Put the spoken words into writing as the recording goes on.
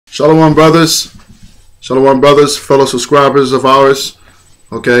Shalom, brothers. Shalom, brothers, fellow subscribers of ours.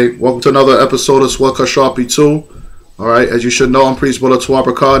 Okay, welcome to another episode of Swaka Sharpie 2. All right, as you should know, I'm Priest Bullet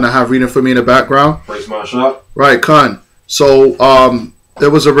Tuabraka, and I have reading for me in the background. Praise my shop. Right, Khan. So, there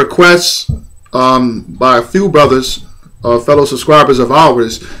was a request by a few brothers, fellow subscribers of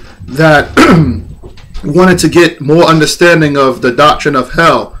ours, that wanted to get more understanding of the doctrine of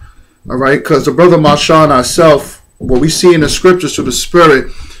hell. All right, because the brother Masha and ourselves, what we see in the scriptures through the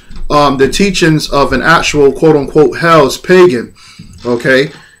Spirit, the teachings of an actual quote-unquote hell is pagan,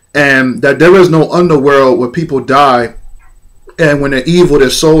 okay? And that there is no underworld where people die, and when they're evil, their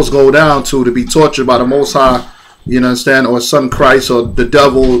souls go down to be tortured by the Most High, you understand, or Son Christ, or the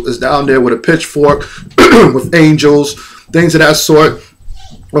devil is down there with a pitchfork, with angels, things of that sort.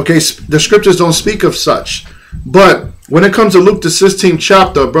 Okay, the scriptures don't speak of such. But when it comes to Luke the 16th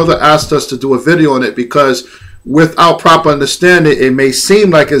chapter, a brother asked us to do a video on it because without proper understanding, it may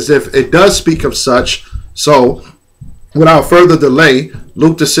seem like as if it does speak of such. So, without further delay,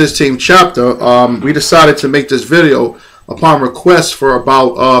 Luke the 16th chapter, we decided to make this video upon request for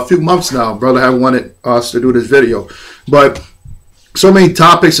about a few months now. Brother had wanted us to do this video. But so many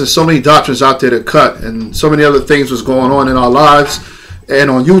topics and so many doctrines out there to cut, and so many other things was going on in our lives.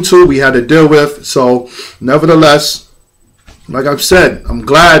 And on YouTube, we had to deal with. So, nevertheless, like I've said, I'm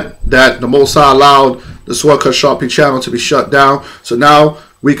glad that the Most High allowed the Swaka Sharpie channel to be shut down. So now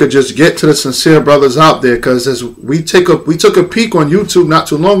we could just get to the sincere brothers out there, because as we took a peek on YouTube not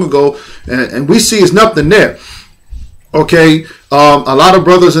too long ago, and we see it's nothing there. Okay, a lot of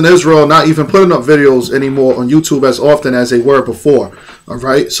brothers in Israel not even putting up videos anymore on YouTube as often as they were before. All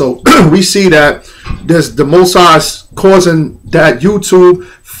right, so we see that there's the Most High causing that YouTube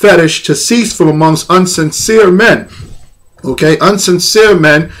fetish to cease from amongst unsincere men. Okay, unsincere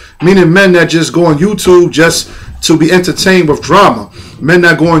men, meaning men that just go on YouTube just to be entertained with drama. Men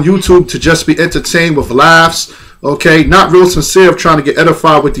that go on YouTube to just be entertained with laughs. Okay, not real sincere of trying to get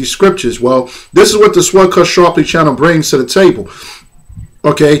edified with these scriptures. Well, this is what the Swaka Sharpie channel brings to the table.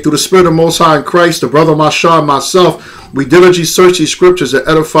 Okay, through the Spirit of Most High in Christ, the brother Masha and myself, we diligently search these scriptures to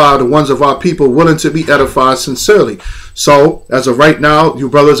edify the ones of our people willing to be edified sincerely. So, as of right now, you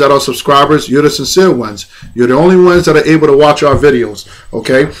brothers that are subscribers, you're the sincere ones. You're the only ones that are able to watch our videos.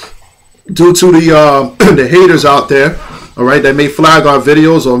 Okay, due to the the haters out there, all right, that may flag our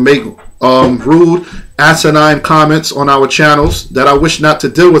videos or make rude, asinine comments on our channels that I wish not to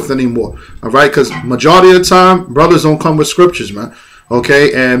deal with anymore. All right, because majority of the time, brothers don't come with scriptures, man.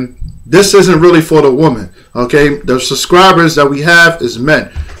 Okay, and this isn't really for the woman. Okay, the subscribers that we have is men.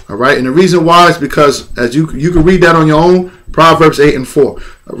 All right, and the reason why is because, as you can read that on your own, Proverbs 8 and 4. All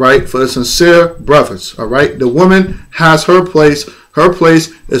right, for the sincere brothers. All right, the woman has her place. Her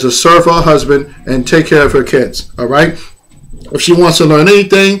place is to serve her husband and take care of her kids. All right, if she wants to learn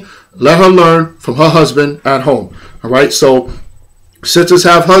anything, let her learn from her husband at home. All right, so sisters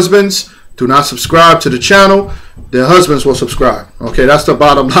have husbands, do not subscribe to the channel. Their husbands will subscribe. Okay, that's the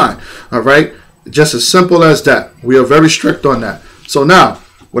bottom line. All right, just as simple as that. We are very strict on that. So now,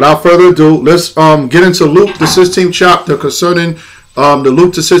 without further ado, let's get into Luke the 16th chapter concerning the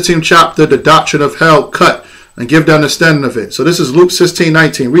Luke the 16th chapter, the doctrine of hell cut, and give the understanding of it. So this is Luke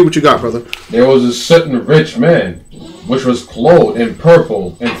 16:19. Read what you got, brother. There was a certain rich man, which was clothed in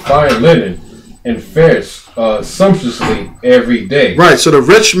purple and fine linen, and fared sumptuously every day. Right. So the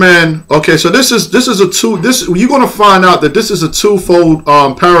rich man. Okay. So this is you're going to find out that this is a twofold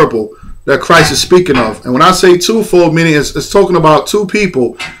parable that Christ is speaking of. And when I say twofold, meaning it's talking about two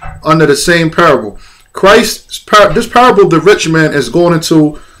people under the same parable. This parable, the rich man, is going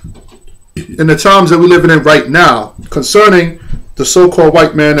into in the times that we're living in right now concerning the so-called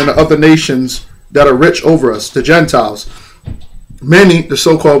white man and the other nations that are rich over us, the Gentiles, many the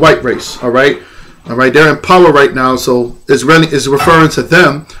so-called white race. All right, they're in power right now, so it's referring to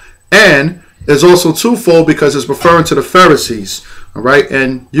them, and it's also twofold because it's referring to the Pharisees. All right,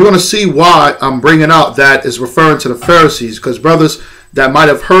 and you're going to see why I'm bringing out that is referring to the Pharisees, because brothers that might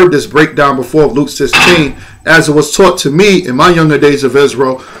have heard this breakdown before of Luke 16, as it was taught to me in my younger days of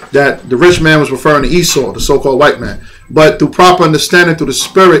Israel, that the rich man was referring to Esau, the so-called white man. But through proper understanding through the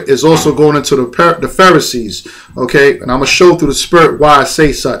Spirit is also going into the Pharisees. Okay, and I'm going to show through the Spirit why I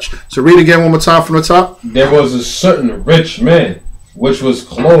say such. So read again one more time from the top. There was a certain rich man, which was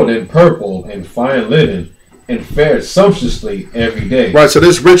clothed in purple and fine linen, and fared sumptuously every day. Right, so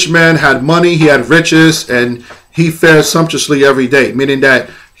this rich man had money, he had riches, and he fared sumptuously every day, meaning that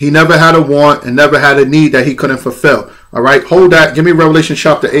he never had a want and never had a need that he couldn't fulfill. All right, hold that. Give me Revelation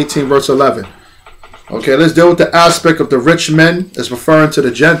chapter 18, verse 11. Okay, let's deal with the aspect of the rich men. It's referring to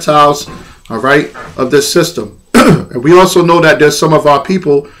the Gentiles, all right, of this system. And we also know that there's some of our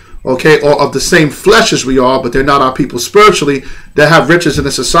people okay, or of the same flesh as we are, but they're not our people spiritually, that have riches in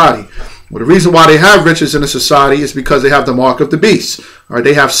the society. Well, the reason why they have riches in the society is because they have the mark of the beast. All right,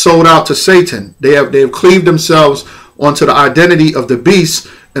 they have sold out to Satan. They have cleaved themselves onto the identity of the beast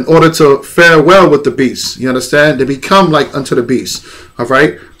in order to fare well with the beast. You understand? They become like unto the beast. All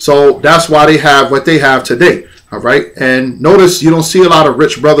right, so that's why they have what they have today. All right, and notice you don't see a lot of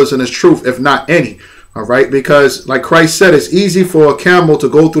rich brothers in this truth, if not any. All right, because like Christ said, it's easy for a camel to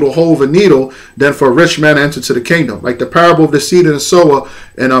go through the hole of a needle than for a rich man to enter to the kingdom. Like the parable of the seed and the sower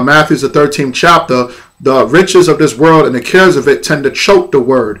in Matthew, the 13th chapter, the riches of this world and the cares of it tend to choke the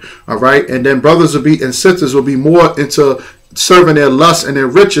word. All right, and then brothers will be and sisters will be more into serving their lust and their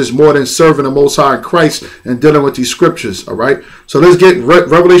riches more than serving the Most High in Christ and dealing with these scriptures. All right, so let's get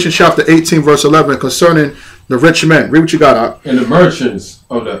Revelation chapter 18, verse 11 concerning the rich men. Read what you got out. And the merchants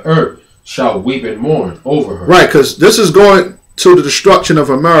of the earth shall weep and mourn over her. Right, because this is going to the destruction of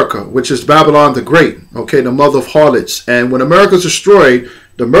America, which is Babylon the Great, okay, the mother of harlots. And when America is destroyed,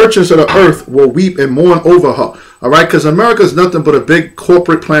 the merchants of the earth will weep and mourn over her. All right, because America is nothing but a big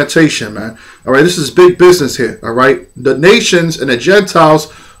corporate plantation, man. All right, this is big business here. All right, the nations and the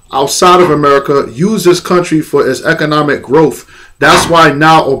Gentiles outside of America use this country for its economic growth. That's why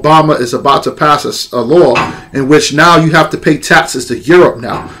now Obama is about to pass a law in which now you have to pay taxes to Europe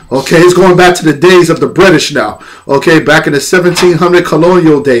now. Okay, it's going back to the days of the British now. Okay, back in the 1700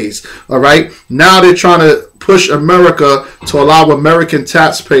 colonial days. All right, now they're trying to push America to allow American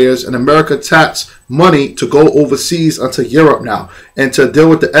taxpayers and American tax money to go overseas unto Europe now and to deal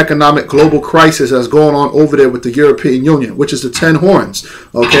with the economic global crisis that's going on over there with the European Union, which is the 10 horns.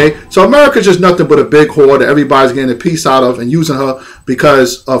 Okay, so America's just nothing but a big whore that everybody's getting a piece out of and using her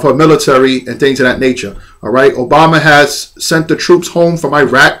because of her military and things of that nature. All right, Obama has sent the troops home from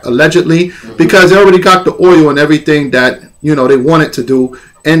Iraq allegedly because they already got the oil and everything that, you know, they wanted to do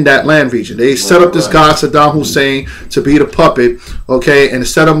in that land region. They set up this guy Saddam Hussein to be the puppet, okay, and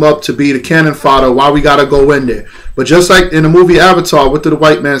set him up to be the cannon fodder while we gotta go in there. But just like in the movie Avatar, what did the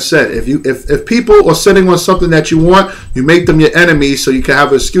white man said? If people are sitting on something that you want, you make them your enemies so you can have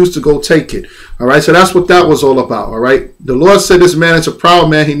an excuse to go take it. All right, so that's what that was all about. All right, the Lord said this man is a proud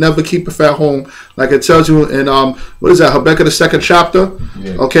man. He never keepeth at home, like it tells you in what is that, Habakkuk the 2nd chapter?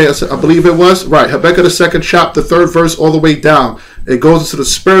 Yeah. Okay, I believe it was right. Habakkuk the 2nd chapter, 3rd verse, all the way down. It goes into the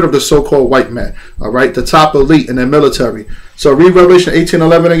spirit of the so-called white man. All right, the top elite in their military. So read Revelation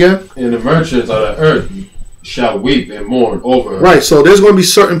 18:11 again. And the merchants of the earth shall weep and mourn over her. Right, so there's going to be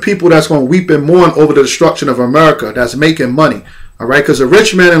certain people that's going to weep and mourn over the destruction of America that's making money. All right, because the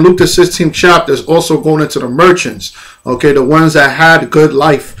rich man in Luke the 16th chapter is also going into the merchants. Okay, the ones that had good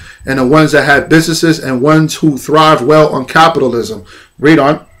life and the ones that had businesses and ones who thrive well on capitalism. Read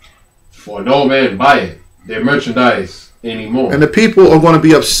on. For no man buyeth their merchandise anymore. And the people are going to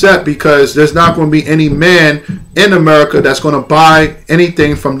be upset because there's not going to be any man in America that's going to buy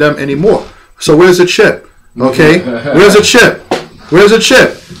anything from them anymore. So where's the chip? Okay, where's the chip? Where's the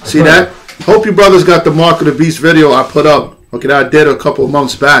chip? See that? Hope you brothers got the Mark of the Beast video I put up. Okay, that I did a couple of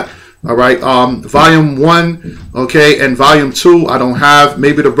months back. All right, volume 1, okay, and volume 2 I don't have.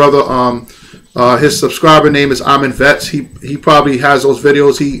 Maybe the brother his subscriber name is Amin Vets. He probably has those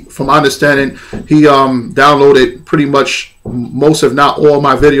videos. He, from my understanding, he downloaded pretty much most, if not all,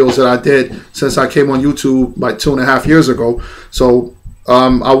 my videos that I did since I came on YouTube like 2.5 years ago. So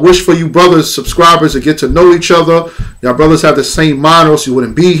I wish for you brothers, subscribers, to get to know each other. Y'all brothers have the same mind, or else you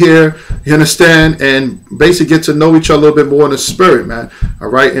wouldn't be here. You understand? And basically get to know each other a little bit more in the spirit, man. All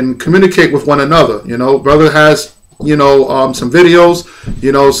right, and communicate with one another. You know, brother has, you know, some videos,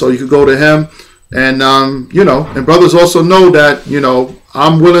 you know, so you could go to him. And, you know, and brothers also know that, you know,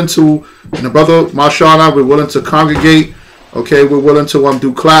 I'm willing to, and the brother Marshall and I, we're willing to congregate. Okay, we're willing to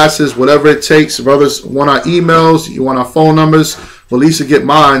do classes, whatever it takes. Brothers want our emails, you want our phone numbers, well, at least to get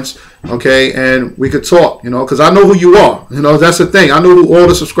mines, okay, and we could talk, you know, because I know who you are. You know, that's the thing. I know who all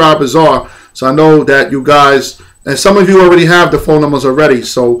the subscribers are, so I know that you guys, and some of you already have the phone numbers already.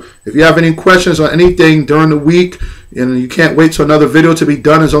 So if you have any questions or anything during the week, and you can't wait till another video to be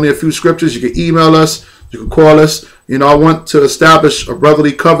done, there's only a few scriptures, you can email us, you can call us. You know, I want to establish a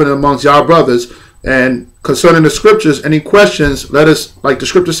brotherly covenant amongst y'all brothers. And concerning the scriptures, any questions, let us, like the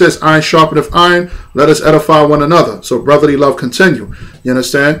scripture says, iron sharpeneth iron, let us edify one another. So brotherly love continue. You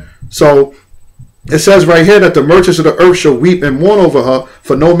understand? So it says right here that the merchants of the earth shall weep and mourn over her,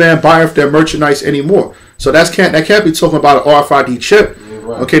 for no man buyeth their merchandise anymore. So that can't be talking about an RFID chip.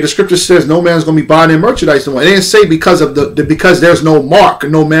 Right. Okay, the scripture says no man's going to be buying their merchandise anymore. It didn't say because of because there's no mark,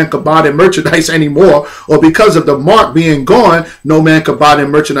 no man could buy their merchandise anymore, or because of the mark being gone, no man could buy their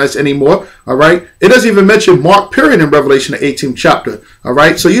merchandise anymore. All right, it doesn't even mention mark period in Revelation, the 18th chapter. All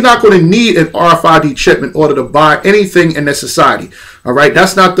right, so you're not going to need an RFID chip in order to buy anything in this society. All right,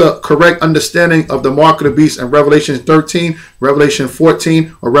 that's not the correct understanding of the mark of the beast in Revelation 13, Revelation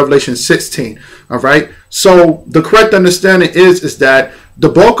 14, or Revelation 16. All right, so the correct understanding is that the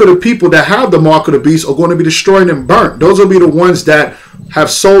bulk of the people that have the mark of the beast are going to be destroyed and burnt. Those will be the ones that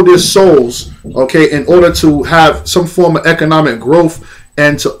have sold their souls, okay, in order to have some form of economic growth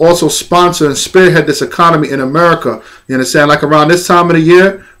and to also sponsor and spearhead this economy in America. You understand? Like around this time of the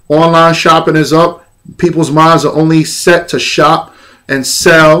year, online shopping is up. People's minds are only set to shop and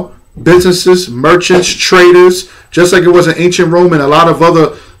sell. Businesses, merchants, traders, just like it was in ancient Rome and a lot of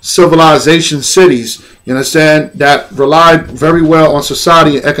other civilization cities, you understand, that relied very well on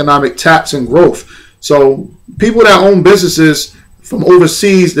society and economic tax and growth. So people that own businesses from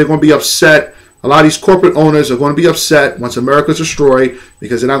overseas, they're going to be upset. A lot of these corporate owners are going to be upset once America's destroyed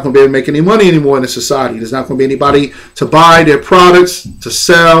because they're not going to be able to make any money anymore in the society. There's not going to be anybody to buy their products, to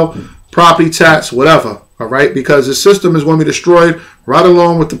sell, property tax, whatever. All right, because the system is going to be destroyed right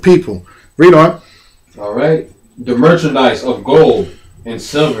along with the people. Read on. All right. The merchandise of gold and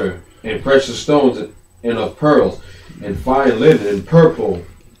silver and precious stones and of pearls and fine linen and purple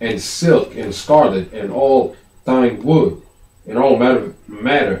and silk and scarlet and all fine wood and all matter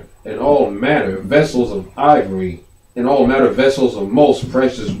vessels of ivory and all matter vessels of most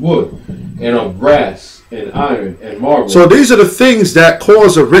precious wood and of brass and iron and marble. So these are the things that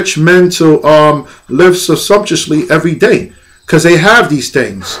cause a rich man to live so sumptuously every day, because they have these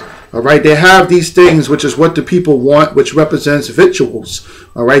things. All right, they have these things, which is what the people want, which represents victuals.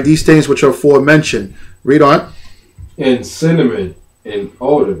 All right, these things which are aforementioned. Read on. And cinnamon and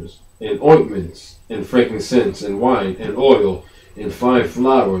odors and ointments and frankincense and wine and oil and fine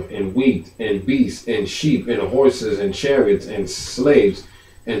flour and wheat and beasts and sheep and horses and chariots and slaves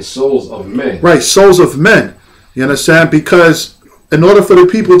and souls of men. Right, souls of men. You understand? Because in order for the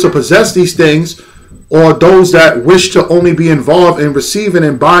people to possess these things, or those that wish to only be involved in receiving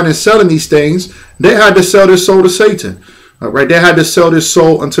and buying and selling these things, they had to sell their soul to Satan. All right, they had to sell their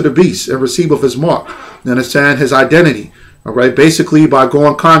soul unto the beast and receive of his mark. You understand? His identity. All right, basically by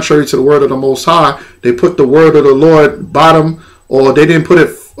going contrary to the word of the Most High, they put the word of the Lord bottom, or they didn't put it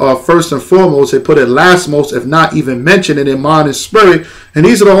first and foremost. They put it lastmost, if not even mentioned in their mind and spirit. And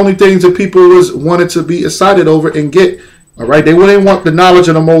these are the only things that people wanted to be excited over and get. All right, they wouldn't want the knowledge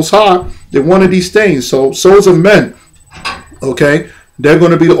of the Most High. They wanted these things. So souls of men, okay, they're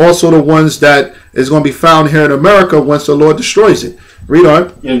going to be also the ones that is going to be found here in America once the Lord destroys it. Read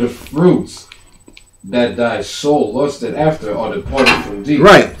on. And the fruits that thy soul lusted after are departed from thee.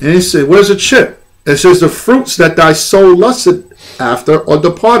 Right. And it says, where's the chip? It says the fruits that thy soul lusted after are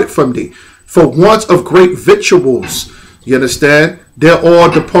departed from thee, for want of great victuals. You understand? They're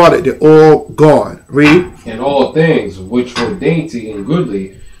all departed. They're all gone. Read. And all things which were dainty and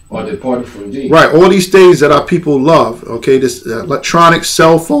goodly are departed from thee. Right. All these things that our people love. Okay. This electronics,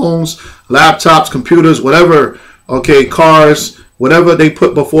 cell phones, laptops, computers, whatever. Okay. Cars, whatever they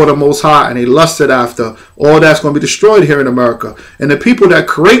put before the Most High and they lusted after, all that's going to be destroyed here in America. And the people that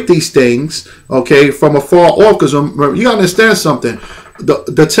create these things, okay, from afar off, because you got to understand something.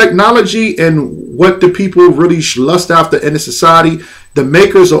 The technology and what the people really lust after in the society, the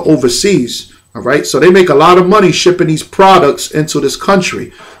makers are overseas. All right. So they make a lot of money shipping these products into this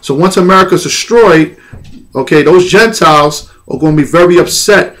country. So once America's destroyed, okay, those Gentiles are going to be very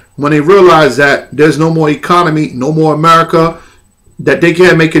upset when they realize that there's no more economy, no more America, that they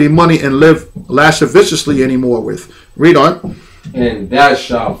can't make any money and live lasciviously anymore with. Read on. And thou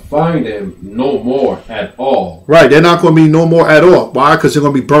shalt find them no more at all. Right. They're not going to be no more at all. Why? Because they're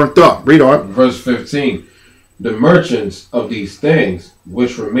going to be burnt up. Read on. Verse 15. The merchants of these things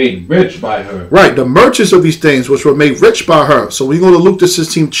which were made rich by her. Right. The merchants of these things which were made rich by her. So when you go to Luke the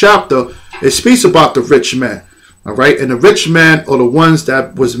 16th chapter, it speaks about the rich man. All right. And the rich man are the ones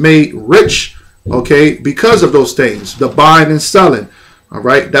that was made rich, okay, because of those things, the buying and selling. All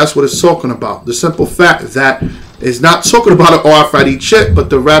right. That's what it's talking about. The simple fact that it's not talking about an RFID chip, but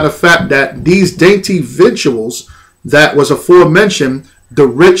the rather fact that these dainty victuals that was aforementioned, the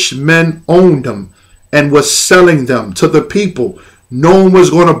rich men owned them and was selling them to the people. No one was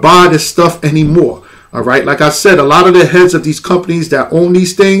going to buy this stuff anymore. All right. Like I said, a lot of the heads of these companies that own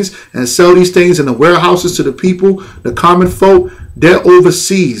these things and sell these things in the warehouses to the people, the common folk, they're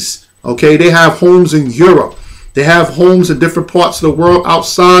overseas. Okay. They have homes in Europe. They have homes in different parts of the world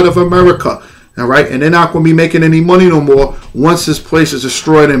outside of America. All right, and they're not going to be making any money no more once this place is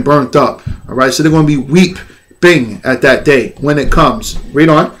destroyed and burnt up. All right, so they're going to be weeping at that day when it comes. Read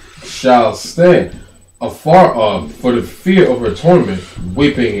on. Shall stand afar off for the fear of her torment,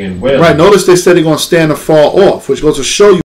 weeping and wailing. Right, notice they said they're going to stand afar off, which goes to show you